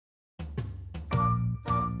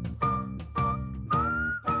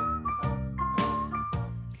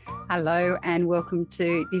Hello and welcome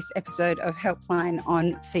to this episode of Helpline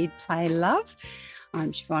on Feed, Play, Love.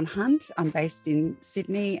 I'm Siobhan Hunt. I'm based in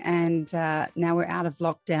Sydney and now we're out of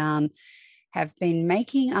lockdown. Have been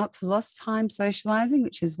making up for lost time socialising,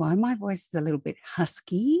 which is why my voice is a little bit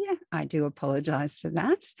husky. I do apologise for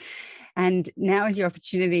that. And now is your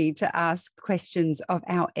opportunity to ask questions of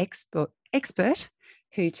our expert,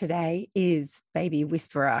 who today is baby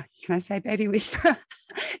whisperer. Can I say baby whisperer?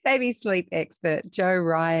 Baby sleep expert, Jo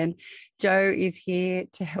Ryan. Jo is here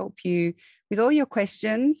to help you with all your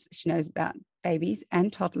questions. She knows about babies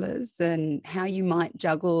and toddlers and how you might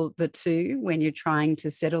juggle the two when you're trying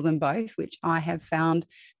to settle them both, which I have found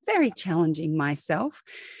very challenging myself.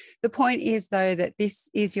 The point is, though, that this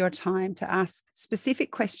is your time to ask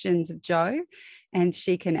specific questions of Jo and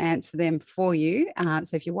she can answer them for you.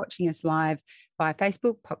 So if you're watching us live via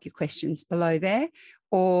Facebook, pop your questions below there.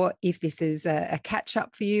 Or if this is a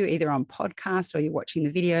catch-up for you, either on podcast or you're watching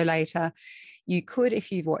the video later, you could,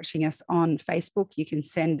 if you're watching us on Facebook, you can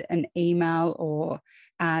send an email or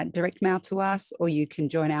direct mail to us, or you can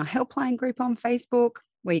join our Helpline group on Facebook,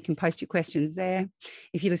 where you can post your questions there.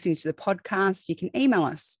 If you're listening to the podcast, you can email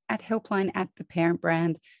us at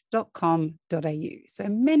helpline@theparentbrand.com.au. So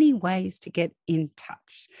many ways to get in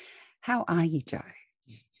touch. How are you, Jo?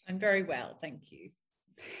 I'm very well, thank you.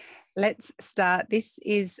 Let's start. This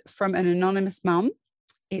is from an anonymous mum.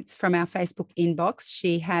 It's from our Facebook inbox.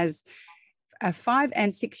 She has 5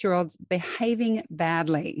 and 6-year-olds behaving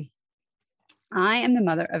badly. I am the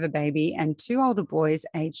mother of a baby and 2 older boys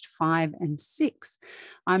aged 5 and 6.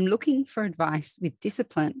 I'm looking for advice with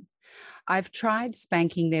discipline. I've tried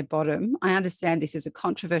spanking their bottom. I understand this is a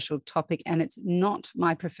controversial topic and it's not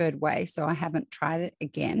my preferred way, so I haven't tried it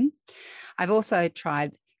again. I've also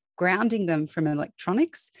tried grounding them from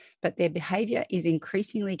electronics, but their behaviour is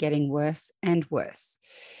increasingly getting worse and worse.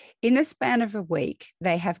 In the span of a week,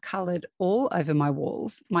 they have coloured all over my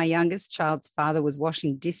walls. My youngest child's father was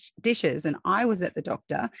washing dishes and I was at the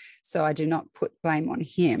doctor, so I do not put blame on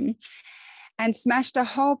him, and smashed a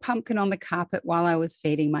whole pumpkin on the carpet while I was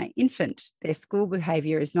feeding my infant. Their school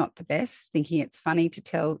behaviour is not the best, thinking it's funny to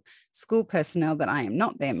tell school personnel that I am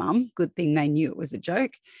not their mum. Good thing they knew it was a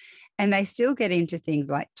joke. And they still get into things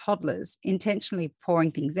like toddlers, intentionally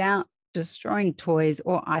pouring things out, destroying toys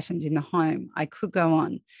or items in the home. I could go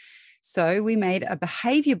on. So we made a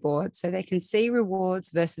behaviour board so they can see rewards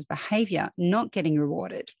versus behaviour not getting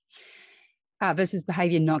rewarded.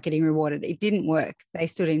 It didn't work. They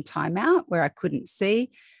stood in timeout where I couldn't see,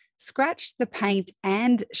 scratched the paint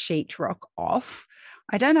and sheetrock off.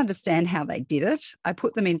 I don't understand how they did it. I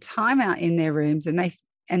put them in timeout in their rooms and they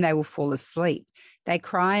will fall asleep. They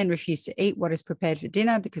cry and refuse to eat what is prepared for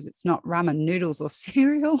dinner because it's not ramen noodles or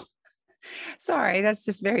cereal. Sorry, that's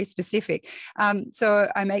just very specific.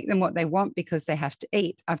 So I make them what they want because they have to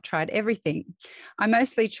eat. I've tried everything. I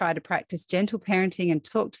mostly try to practice gentle parenting and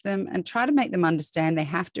talk to them and try to make them understand they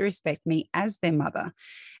have to respect me as their mother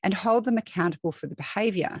and hold them accountable for the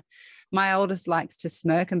behaviour. My oldest likes to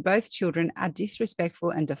smirk and both children are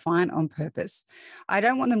disrespectful and defiant on purpose. I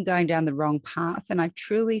don't want them going down the wrong path and I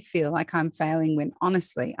truly feel like I'm failing when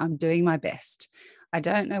honestly I'm doing my best. I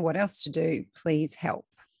don't know what else to do. Please help.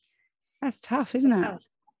 That's tough, isn't it?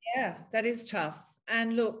 Yeah, that is tough.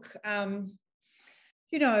 And look,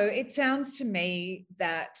 it sounds to me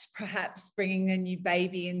that perhaps bringing a new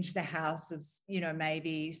baby into the house has,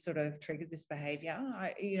 maybe sort of triggered this behaviour.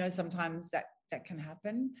 Sometimes that can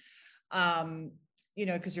happen,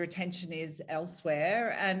 because your attention is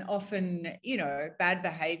elsewhere and often, bad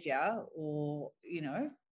behaviour or,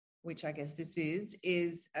 which I guess this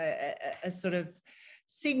is a sort of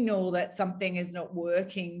signal that something is not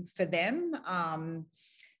working for them,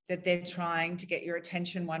 that they're trying to get your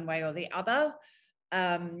attention one way or the other.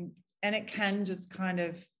 And it can just kind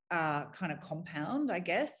of compound, I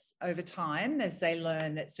guess, over time as they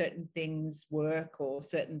learn that certain things work or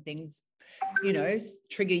certain things,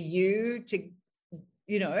 trigger you to,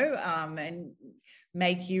 and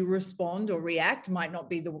make you respond or react. Might not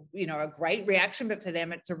be a great reaction, but for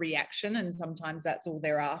them it's a reaction and sometimes that's all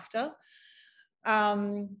they're after.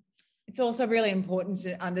 It's also really important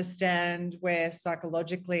to understand where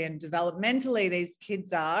psychologically and developmentally these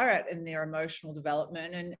kids are in their emotional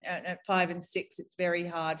development. And at 5 and 6, it's very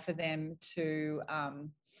hard for them to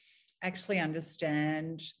actually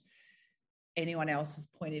understand anyone else's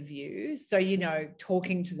point of view. So,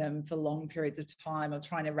 talking to them for long periods of time or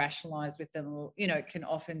trying to rationalize with them, or, can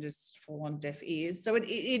often just fall on deaf ears. So it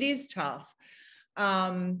is tough.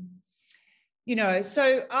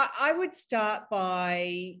 So I would start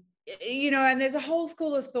by, and there's a whole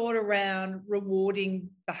school of thought around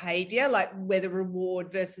rewarding behavior, like whether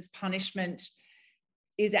reward versus punishment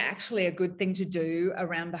is actually a good thing to do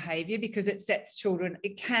around behavior, because it sets children,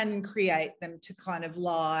 it can create them to kind of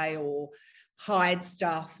lie or hide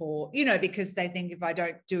stuff, or, you know, because they think if I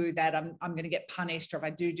don't do that, I'm going to get punished, or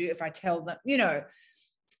if I tell them, you know.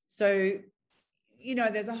 So, you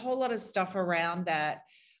know, there's a whole lot of stuff around that.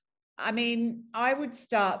 I mean, I would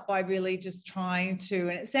start by really just trying to,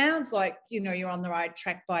 and it sounds like, you know, you're on the right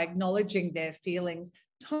track by acknowledging their feelings.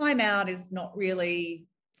 Time out is not really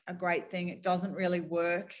a great thing. It doesn't really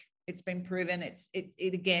work. It's been proven.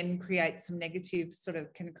 It again creates some negative, sort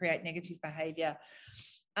of can create negative behavior.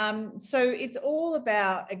 So it's all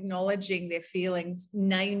about acknowledging their feelings,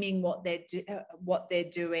 naming what they're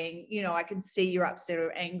doing. You know, I can see you're upset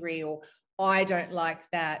or angry, or I don't like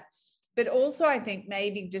that. But also, I think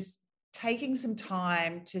maybe just taking some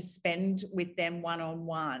time to spend with them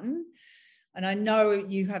one-on-one. And I know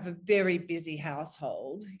you have a very busy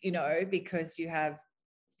household, you know, because you have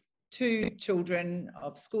 2 children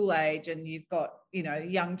of school age, and you've got, you know,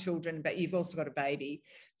 young children, but you've also got a baby.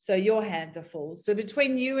 So your hands are full. So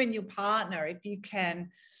between you and your partner, if you can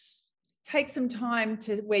take some time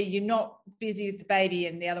to where you're not busy with the baby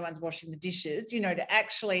and the other one's washing the dishes, you know, to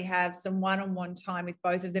actually have some one-on-one time with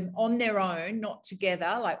both of them on their own, not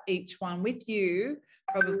together, like each one with you,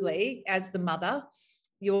 probably as the mother.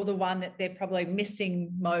 You're the one that they're probably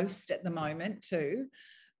missing most at the moment too.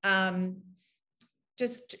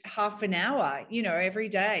 Just half an hour, you know, every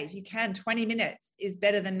day, if you can. 20 minutes is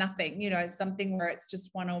better than nothing, you know, something where it's just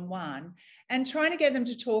one-on-one, and trying to get them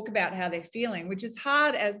to talk about how they're feeling, which is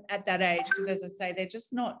hard at that age, because as I say, they're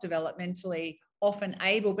just not developmentally often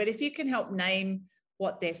able. But if you can help name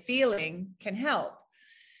what they're feeling, can help.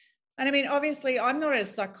 And I mean, obviously I'm not a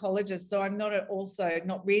psychologist, so I'm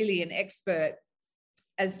not really an expert.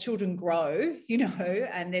 As children grow, you know,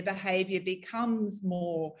 and their behavior becomes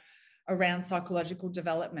more around psychological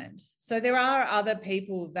development. So there are other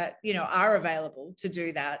people that, you know, are available to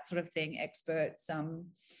do that sort of thing, experts,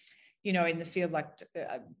 you know, in the field, like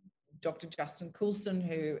Dr. Justin Coulson,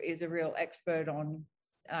 who is a real expert on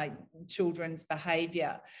children's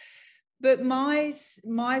behavior. But my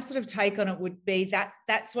sort of take on it would be that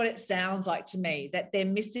that's what it sounds like to me, that they're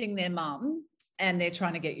missing their mum and they're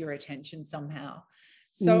trying to get your attention somehow.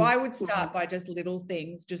 So I would start by just little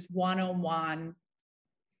things, just one-on-one.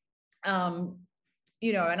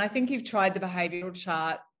 You know, and I think you've tried the behavioural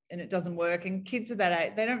chart and it doesn't work. And kids of that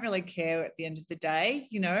age, they don't really care at the end of the day,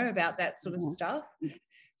 you know, about that sort of stuff.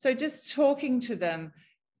 So just talking to them,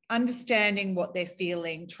 understanding what they're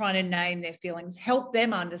feeling, trying to name their feelings, help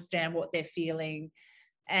them understand what they're feeling,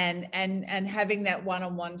 and having that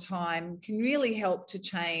one-on-one time can really help to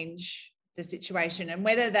change the situation. And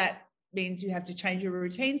whether that means you have to change your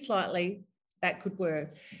routine slightly, that could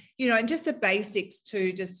work, you know. And just the basics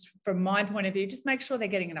too, just from my point of view, just make sure they're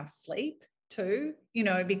getting enough sleep too, you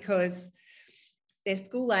know, because they're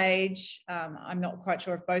school age. I'm not quite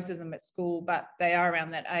sure if both of them at school, but they are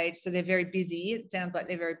around that age. So they're very busy. It sounds like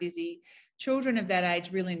they're very busy. Children of that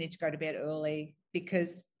age really need to go to bed early,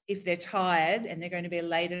 because if they're tired and they're going to be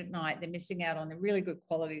late at night, they're missing out on the really good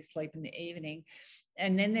quality sleep in the evening.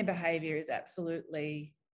 And then their behavior is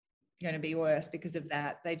absolutely going to be worse because of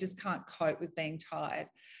that. They just can't cope with being tired.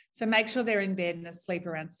 So make sure they're in bed and asleep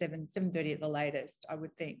around 7:30 at the latest, I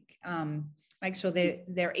would think. Make sure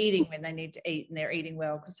they're eating when they need to eat, and they're eating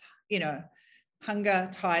well, because, you know, hunger,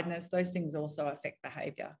 tiredness, those things also affect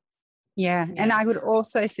behavior. Yeah. And I would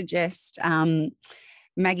also suggest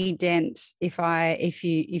Maggie Dent, if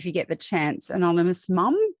you get the chance, Anonymous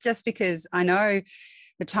Mum, just because I know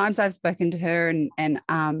the times I've spoken to her, and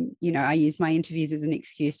you know, I use my interviews as an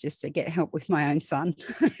excuse just to get help with my own son,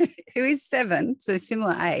 who is 7, so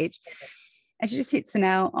similar age. And she just hits the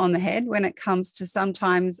nail on the head when it comes to,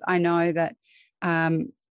 sometimes I know that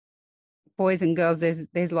boys and girls,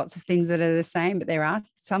 there's lots of things that are the same, but there are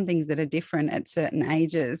some things that are different at certain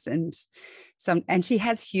ages, and she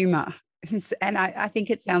has humor. And I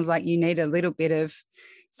think it sounds like you need a little bit of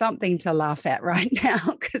something to laugh at right now,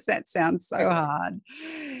 because that sounds so hard.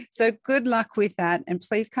 So good luck with that. And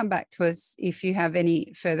please come back to us if you have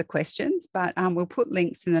any further questions. But we'll put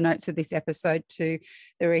links in the notes of this episode to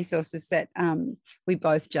the resources that we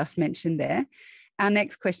both just mentioned there. Our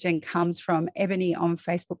next question comes from Ebony on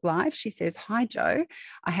Facebook Live. She says, "Hi, Jo.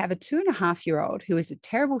 I have a 2.5-year-old who is a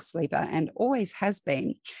terrible sleeper and always has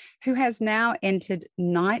been, who has now entered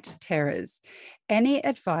night terrors. Any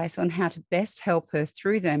advice on how to best help her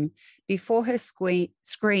through them before her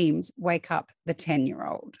screams wake up the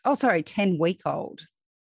 10-year-old? 10-week-old.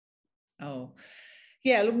 Oh,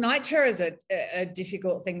 yeah. Look, night terrors are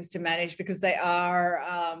difficult things to manage, because they are,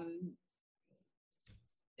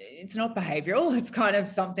 it's not behavioral. It's kind of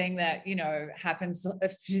something that, happens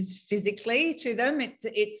physically to them.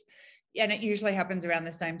 And it usually happens around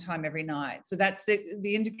the same time every night. So that's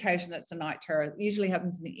the indication that it's a night terror. It usually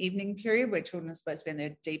happens in the evening period where children are supposed to be in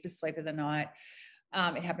their deepest sleep of the night.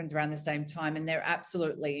 It happens around the same time, and they're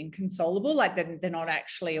absolutely inconsolable. Like they're not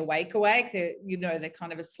actually awake. They're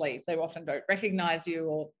kind of asleep. They often don't recognize you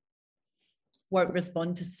or won't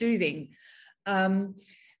respond to soothing.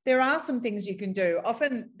 There are some things you can do.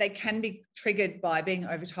 Often they can be triggered by being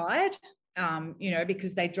overtired,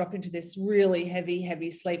 because they drop into this really heavy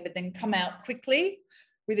sleep, but then come out quickly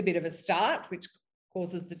with a bit of a start, which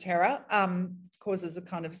causes the terror, causes a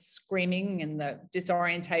kind of screaming and the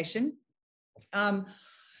disorientation.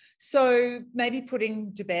 So maybe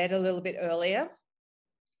putting to bed a little bit earlier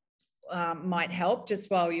might help just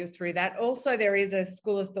while you're through that. Also, there is a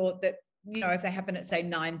school of thought that, if they happen at, say,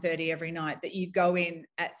 9:30 every night, that you go in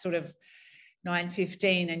at sort of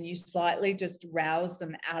 9:15 and you slightly just rouse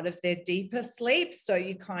them out of their deeper sleep. So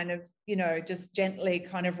you kind of, just gently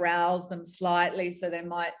kind of rouse them slightly, so they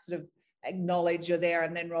might sort of acknowledge you're there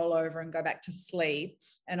and then roll over and go back to sleep.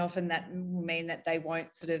 And often that will mean that they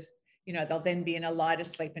won't sort of, they'll then be in a lighter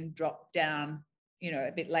sleep and drop down,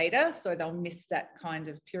 a bit later. So they'll miss that kind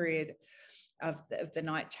of period of the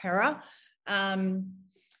night terror.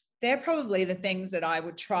 They're probably the things that I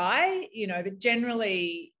would try, but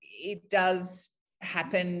generally it does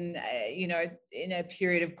happen, in a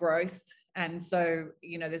period of growth. And so,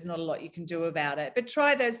 there's not a lot you can do about it, but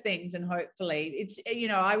try those things. And hopefully it's,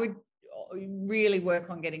 I would really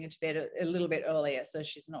work on getting her to bed a little bit earlier so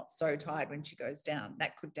she's not so tired when she goes down.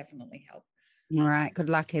 That could definitely help. All right. Good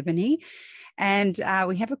luck, Ebony. And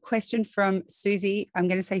we have a question from Susie. I'm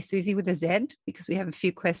going to say Susie with a Z because we have a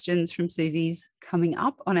few questions from Susie's coming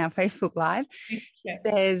up on our Facebook Live. Yeah. It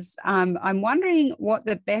says, I'm wondering what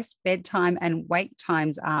the best bedtime and wake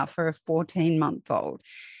times are for a 14-month-old.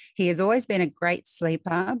 He has always been a great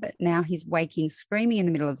sleeper, but now he's waking screaming in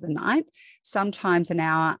the middle of the night, sometimes an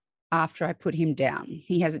hour after I put him down.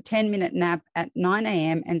 He has a 10-minute nap at 9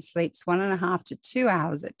 a.m. and sleeps 1.5 to 2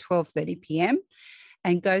 hours at 12:30 p.m.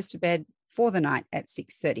 and goes to bed for the night at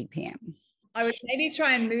 6:30 p.m. I would maybe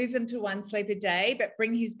try and move them to one sleep a day, but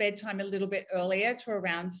bring his bedtime a little bit earlier to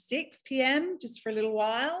around 6 p.m. just for a little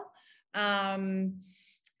while.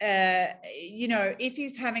 If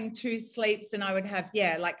he's having 2 sleeps, then I would have,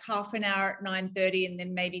 like half an hour at 9:30 and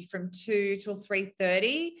then maybe from 2 till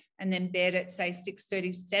 3:30 and then bed at, say,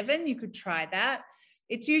 6:37. You could try that.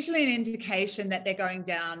 It's usually an indication that they're going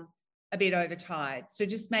down a bit overtired. So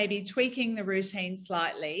just maybe tweaking the routine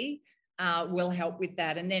slightly will help with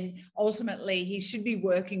that. And then ultimately he should be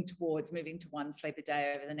working towards moving to 1 sleep a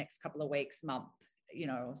day over the next couple of weeks, month,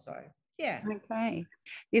 or so. Yeah. Okay.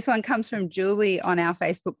 This one comes from Julie on our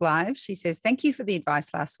Facebook Live. She says, thank you for the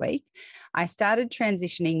advice last week. I started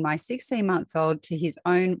transitioning my 16-month-old to his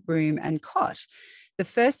own room and cot. The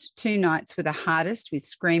first 2 nights were the hardest with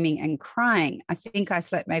screaming and crying. I think I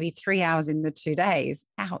slept maybe 3 hours in the 2 days.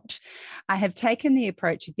 Ouch. I have taken the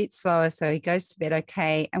approach a bit slower so he goes to bed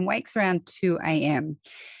okay and wakes around 2 a.m.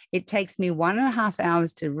 It takes me 1.5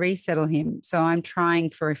 hours to resettle him, so I'm trying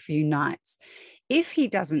for a few nights. If he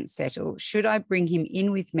doesn't settle, should I bring him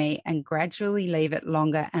in with me and gradually leave it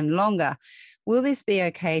longer and longer? Will this be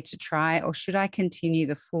okay to try, or should I continue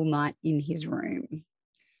the full night in his room?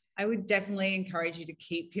 I would definitely encourage you to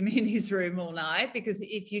keep him in his room all night, because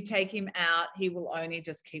if you take him out, he will only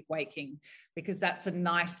just keep waking, because that's a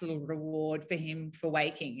nice little reward for him for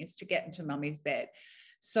waking, is to get into mummy's bed.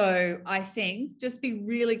 So I think just be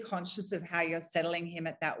really conscious of how you're settling him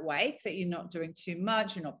at that wake, that you're not doing too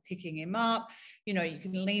much, you're not picking him up. You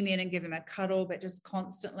can lean in and give him a cuddle, but just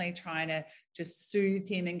constantly trying to just soothe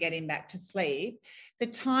him and get him back to sleep. The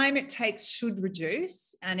time it takes should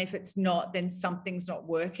reduce. And if it's not, then something's not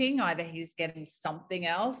working. Either he's getting something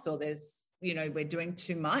else, or there's, we're doing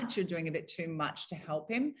too much, you're doing a bit too much to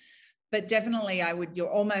help him. But definitely you're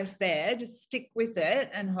almost there. Just stick with it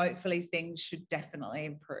and hopefully things should definitely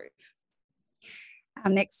improve.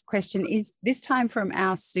 Our next question is this time from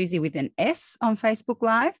our Susie with an S on Facebook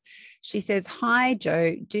Live. She says, hi,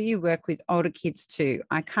 Jo, do you work with older kids too?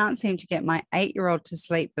 I can't seem to get my 8-year-old to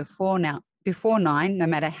sleep before 9, no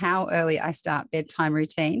matter how early I start bedtime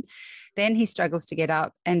routine. Then he struggles to get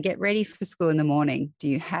up and get ready for school in the morning. Do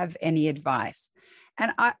you have any advice?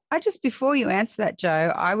 And I just, before you answer that,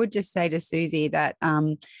 Jo, I would just say to Susie that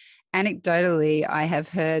anecdotally, I have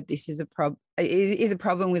heard this is a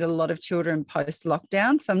problem with a lot of children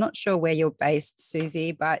post-lockdown. So I'm not sure where you're based,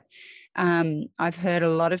 Susie, but I've heard a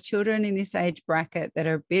lot of children in this age bracket that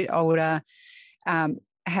are a bit older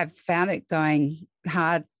have found it going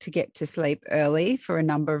hard to get to sleep early for a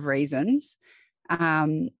number of reasons.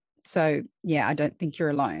 So, yeah, I don't think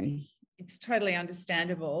you're alone. It's totally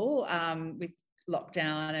understandable with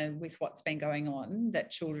lockdown and with what's been going on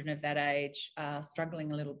that children of that age are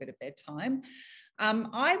struggling a little bit at bedtime.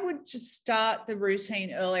 I would just start the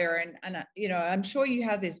routine earlier, and you know, I'm sure you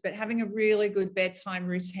have this, but having a really good bedtime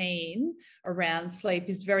routine around sleep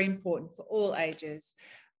is very important for all ages.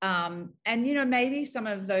 And, you know, maybe some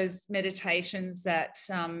of those meditations that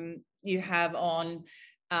you have on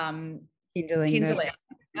Kindle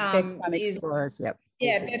Bedtime Explorers, yep.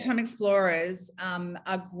 Yeah, bedtime explorers are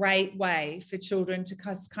a great way for children to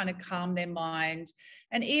kind of calm their mind.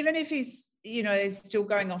 And even if he's, you know, is still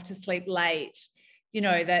going off to sleep late, you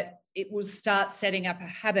know, that it will start setting up a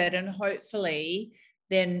habit, and hopefully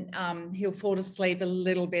then he'll fall to sleep a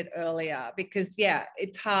little bit earlier, because, yeah,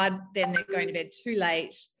 it's hard. Then they're going to bed too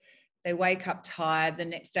late. They wake up tired the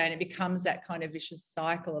next day, and it becomes that kind of vicious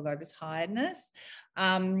cycle of overtiredness.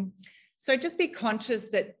 So just be conscious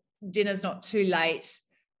that dinner's not too late,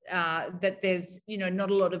 that there's, you know,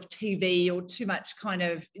 not a lot of TV or too much kind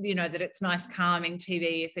of, you know, that it's nice calming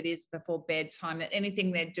TV if it is before bedtime, that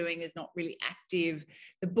anything they're doing is not really active.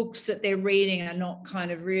 The books that they're reading are not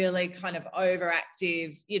kind of really kind of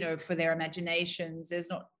overactive, you know, for their imaginations. There's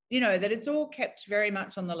not, you know, that it's all kept very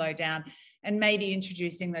much on the low down, and maybe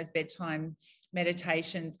introducing those bedtime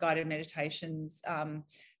meditations, guided meditations,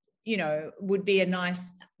 you know, would be a nice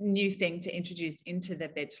new thing to introduce into the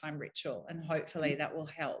bedtime ritual, and hopefully that will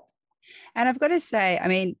help. And I've got to say, I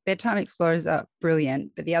mean, bedtime explorers are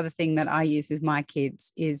brilliant, but the other thing that I use with my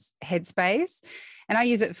kids is Headspace, and I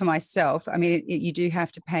use it for myself. I mean, you do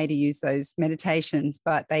have to pay to use those meditations,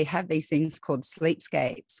 but they have these things called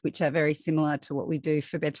sleepscapes, which are very similar to what we do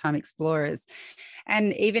for bedtime explorers.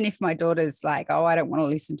 And even if my daughter's like, oh, I don't want to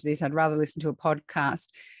listen to this, I'd rather listen to a podcast,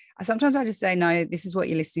 sometimes I just say, no, this is what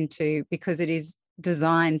you're listening to, because it is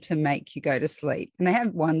designed to make you go to sleep. And they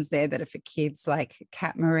have ones there that are for kids, like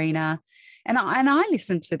Cat Marina, and I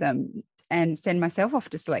listen to them and send myself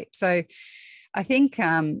off to sleep. So I think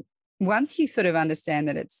once you sort of understand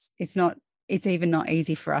that it's even not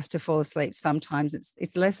easy for us to fall asleep, sometimes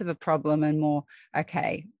it's less of a problem and more,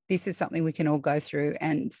 okay, this is something we can all go through,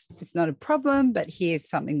 and it's not a problem, but here's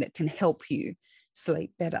something that can help you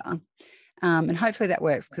sleep better. And hopefully that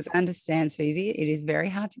works, because I understand, Susie, it is very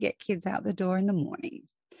hard to get kids out the door in the morning.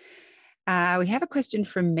 We have a question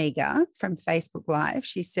from Mega from Facebook Live.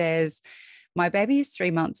 She says, my baby is 3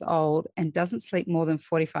 months old and doesn't sleep more than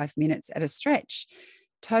 45 minutes at a stretch.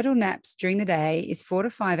 Total naps during the day is 4 to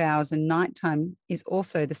 5 hours, and nighttime is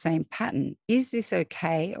also the same pattern. Is this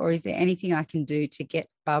okay, or is there anything I can do to get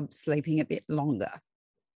Bub sleeping a bit longer?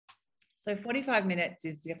 So 45 minutes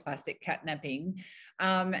is your classic cat napping.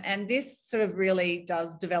 And this sort of really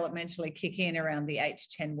does developmentally kick in around the 8 to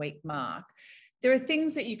 10 week mark. There are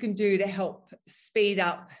things that you can do to help speed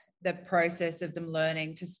up the process of them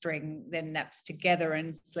learning to string their naps together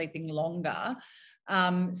and sleeping longer.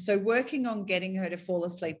 So working on getting her to fall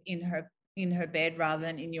asleep in her bed rather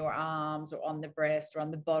than in your arms or on the breast or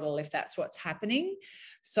on the bottle, if that's what's happening.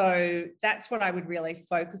 So that's what I would really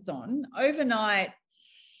focus on. Overnight,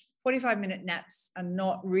 45-minute naps are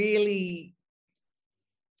not really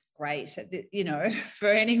great, you know, for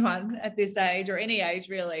anyone at this age or any age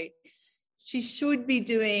really. She should be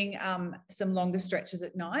doing some longer stretches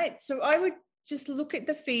at night. So I would just look at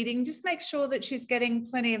the feeding, just make sure that she's getting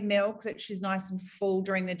plenty of milk, that she's nice and full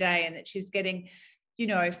during the day, and that she's getting, you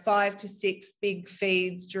know, 5 to 6 big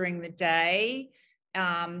feeds during the day.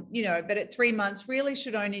 You know, but at 3 months really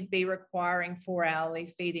should only be requiring 4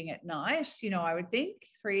 hourly feeding at night. You know, I would think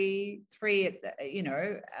three at the, you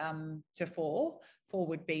know, to 4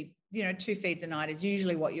 would be, you know, 2 feeds a night is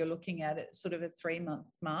usually what you're looking at sort of a 3-month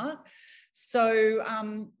mark. So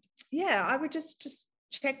yeah, I would just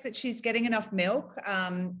check that she's getting enough milk,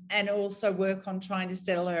 and also work on trying to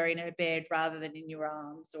settle her in her bed rather than in your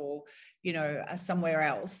arms or, you know, somewhere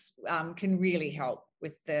else, can really help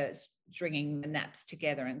with the stringing the naps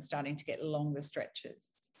together and starting to get longer stretches.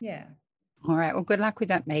 Yeah. All right. Well, good luck with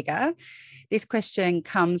that, Mega. This question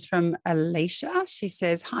comes from Alicia. She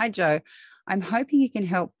says, hi, Jo. I'm hoping you can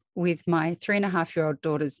help with my 3.5-year-old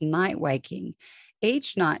daughter's night waking.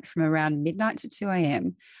 Each night from around midnight to 2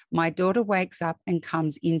 a.m., my daughter wakes up and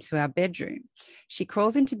comes into our bedroom. She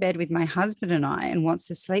crawls into bed with my husband and I and wants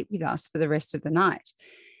to sleep with us for the rest of the night.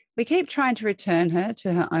 We keep trying to return her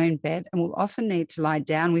to her own bed and will often need to lie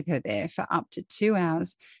down with her there for up to 2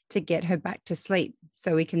 hours to get her back to sleep,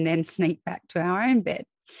 so we can then sneak back to our own bed.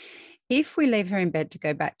 If we leave her in bed to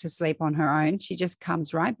go back to sleep on her own, she just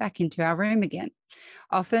comes right back into our room again.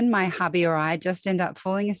 Often my hubby or I just end up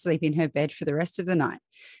falling asleep in her bed for the rest of the night,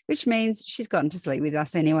 which means she's gotten to sleep with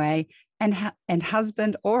us anyway, and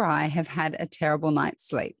husband or I have had a terrible night's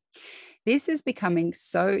sleep. This is becoming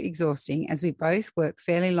so exhausting as we both work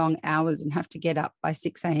fairly long hours and have to get up by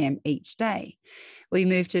 6 a.m. each day. We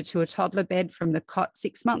moved her to a toddler bed from the cot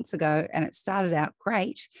 6 months ago, and it started out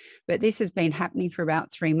great, but this has been happening for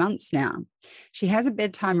about 3 months now. She has a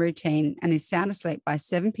bedtime routine and is sound asleep by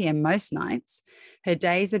 7 p.m. most nights. Her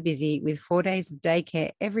days are busy with 4 days of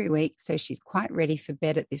daycare every week, so she's quite ready for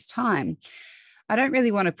bed at this time. I don't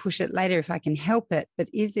really want to push it later if I can help it, but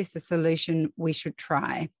is this a solution we should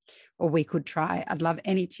try or we could try? I'd love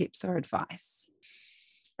any tips or advice.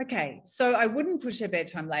 Okay, so I wouldn't push her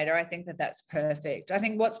bedtime later. I think that that's perfect. I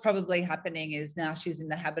think what's probably happening is now she's in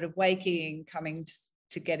the habit of waking, coming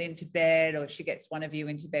to get into bed, or she gets one of you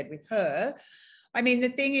into bed with her. I mean, the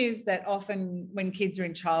thing is that often when kids are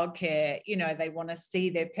in childcare, you know, they want to see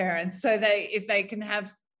their parents. So if they can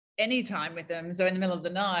have any time with them, so in the middle of the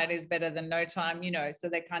night is better than no time, you know, so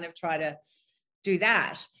they kind of try to do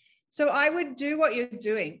that. So I would do what you're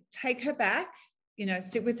doing. Take her back, you know,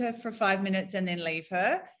 sit with her for 5 minutes and then leave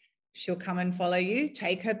her. She'll come and follow you.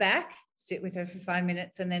 Take her back, sit with her for 5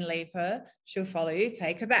 minutes and then leave her. She'll follow you,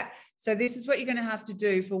 take her back. So this is what you're going to have to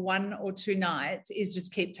do for 1 or 2 nights, is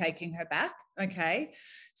just keep taking her back. Okay.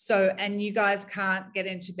 So, and you guys can't get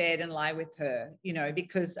into bed and lie with her, you know,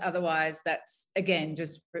 because otherwise that's, again,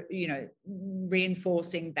 just, you know,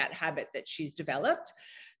 reinforcing that habit that she's developed.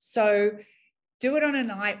 So do it on a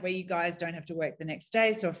night where you guys don't have to work the next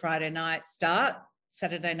day. So a Friday night start,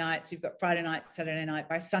 Saturday night. So you've got Friday night, Saturday night.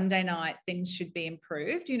 By Sunday night, things should be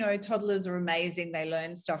improved. You know, toddlers are amazing. They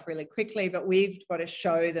learn stuff really quickly, but we've got to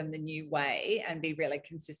show them the new way and be really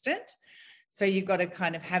consistent. So you've got to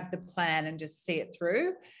kind of have the plan and just see it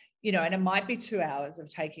through, you know, and it might be 2 hours of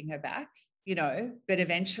taking her back, you know, but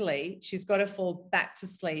eventually she's got to fall back to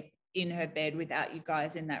sleep in her bed without you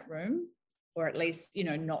guys in that room, or at least, you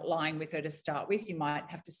know, not lying with her to start with. You might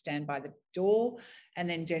have to stand by the door and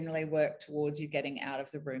then generally work towards you getting out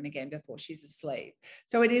of the room again before she's asleep.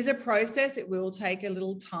 So it is a process. It will take a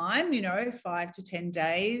little time, you know, 5 to 10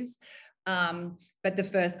 days. But the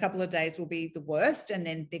first couple of days will be the worst, and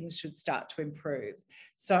then things should start to improve.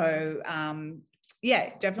 So,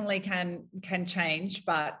 yeah, definitely can change,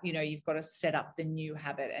 but, you know, you've got to set up the new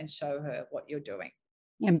habit and show her what you're doing.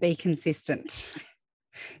 And be consistent.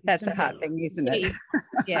 That's a hard thing, isn't it?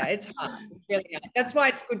 Yeah, it's hard. It's really hard. That's why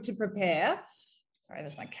it's good to prepare. Sorry,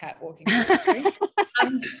 there's my cat walking down the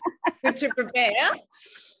street. Good to prepare.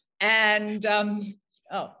 And,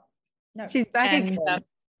 oh, no. She's back again.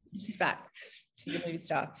 She's back. She's a movie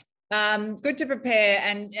star. Good to prepare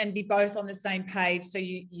and be both on the same page, so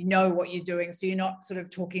you know what you're doing, so you're not sort of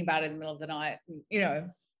talking about it in the middle of the night, you know,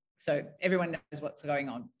 so everyone knows what's going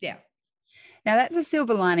on. Yeah. Now, that's a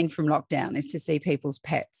silver lining from lockdown, is to see people's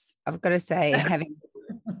pets. I've got to say, having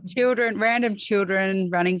children, random children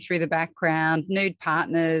running through the background, nude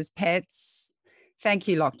partners, pets. Thank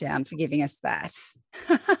you, lockdown, for giving us that.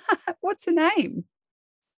 What's the name?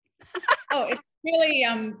 Oh,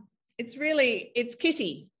 it's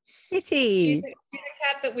Kitty. Kitty. She's a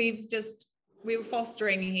cat that we were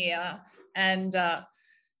fostering here, and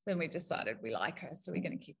then we decided we like her, so we're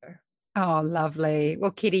going to keep her. Oh, lovely. Well,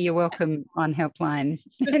 Kitty, you're welcome on Helpline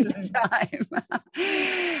anytime.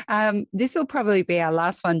 This will probably be our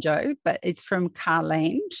last one, Jo, but it's from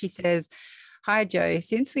Carlene. She says, "Hi, Jo.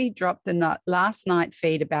 Since we dropped the last night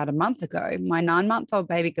feed about a month ago, my 9-month-old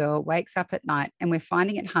baby girl wakes up at night and we're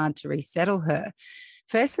finding it hard to resettle her.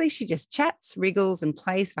 Firstly, she just chats, wriggles and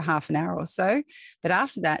plays for half an hour or so, but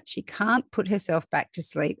after that, she can't put herself back to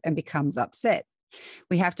sleep and becomes upset.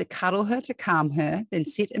 We have to cuddle her to calm her, then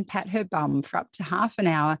sit and pat her bum for up to half an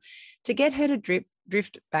hour to get her to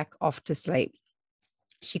drift back off to sleep.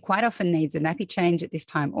 She quite often needs a nappy change at this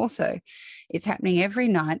time also. It's happening every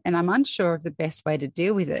night and I'm unsure of the best way to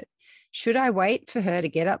deal with it. Should I wait for her to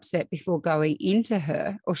get upset before going into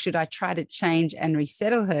her, or should I try to change and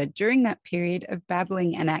resettle her during that period of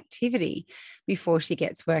babbling and activity before she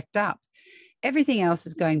gets worked up? Everything else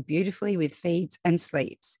is going beautifully with feeds and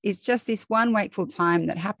sleeps. It's just this one wakeful time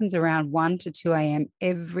that happens around 1 to 2 a.m.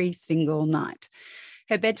 every single night.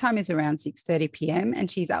 Her bedtime is around 6:30 p.m.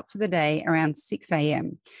 and she's up for the day around 6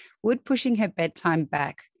 a.m. Would pushing her bedtime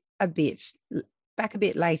back a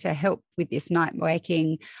bit later help with this night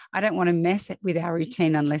waking? I don't want to mess with our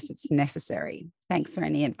routine unless it's necessary. Thanks for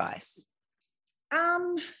any advice."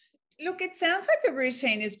 Look, it sounds like the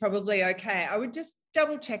routine is probably okay. I would just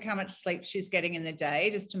double check how much sleep she's getting in the day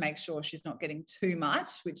just to make sure she's not getting too much,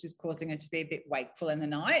 which is causing her to be a bit wakeful in the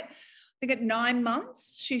night. I think at 9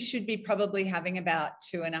 months, she should be probably having about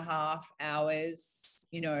 2.5 hours,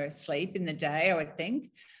 sleep in the day, I would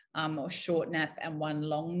think, or short nap and one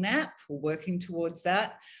long nap. We're working towards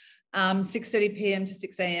that. 6:30 p.m. to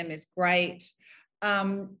 6 a.m. is great.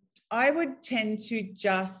 I would tend to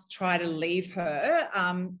just try to leave her.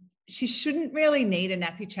 She shouldn't really need a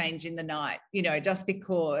nappy change in the night, just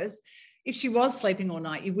because if she was sleeping all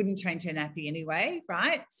night, you wouldn't change her nappy anyway,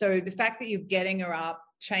 right? So the fact that you're getting her up,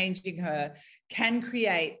 changing her can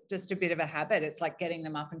create just a bit of a habit. It's like getting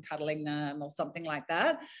them up and cuddling them or something like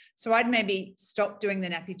that. So I'd maybe stop doing the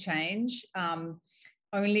nappy change,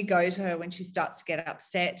 only go to her when she starts to get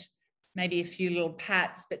upset, maybe a few little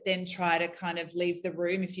pats, but then try to kind of leave the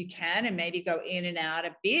room if you can and maybe go in and out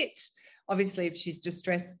a bit. Obviously, if she's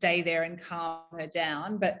distressed, stay there and calm her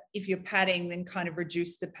down. But if you're patting, then kind of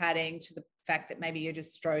reduce the patting to the fact that maybe you're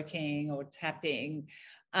just stroking or tapping.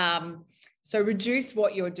 So reduce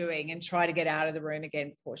what you're doing and try to get out of the room again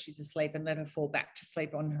before she's asleep and let her fall back to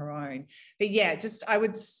sleep on her own. But yeah, I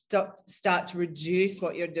would start to reduce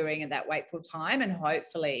what you're doing at that wakeful time, and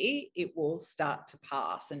hopefully it will start to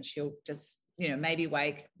pass and she'll just, maybe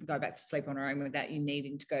wake, go back to sleep on her own without you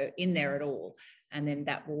needing to go in there at all. And then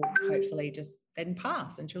that will hopefully just then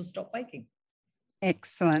pass and she'll stop waking.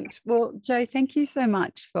 Excellent. Well, Jo, thank you so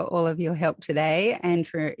much for all of your help today and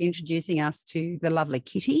for introducing us to the lovely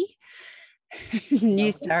Kitty,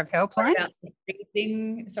 new star of Helpline.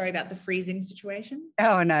 Sorry about the freezing situation.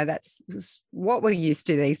 Oh, no, that's what we're used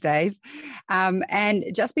to these days. And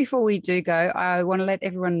just before we do go, I want to let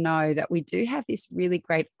everyone know that we do have this really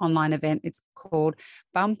great online event. It's called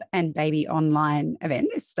Bump and Baby Online event.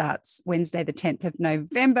 This starts Wednesday, the 10th of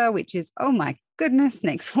November, which is, oh my goodness,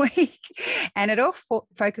 next week. And it all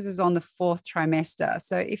focuses on the 4th trimester.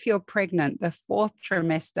 So if you're pregnant, the 4th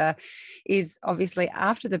trimester is obviously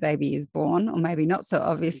after the baby is born, or maybe not so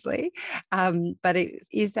obviously, but it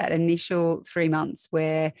is that initial 3 months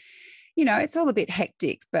where, it's all a bit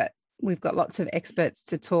hectic, but we've got lots of experts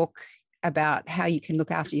to talk about how you can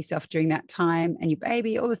look after yourself during that time and your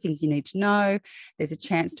baby, all the things you need to know. There's a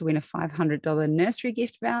chance to win a $500 nursery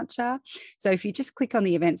gift voucher. So if you just click on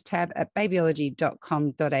the events tab at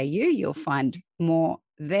babyology.com.au, you'll find more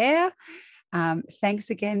there.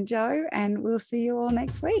 Thanks again, Jo, and we'll see you all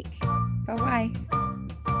next week. Bye-bye.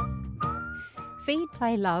 Feed,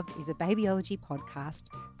 Play, Love is a Babyology podcast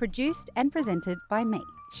produced and presented by me,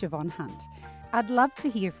 Siobhan Hunt. I'd love to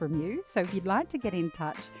hear from you, so if you'd like to get in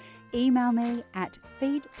touch, email me at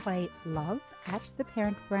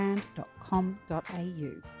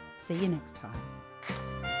feedplaylove@theparentbrand.com.au. See you next time.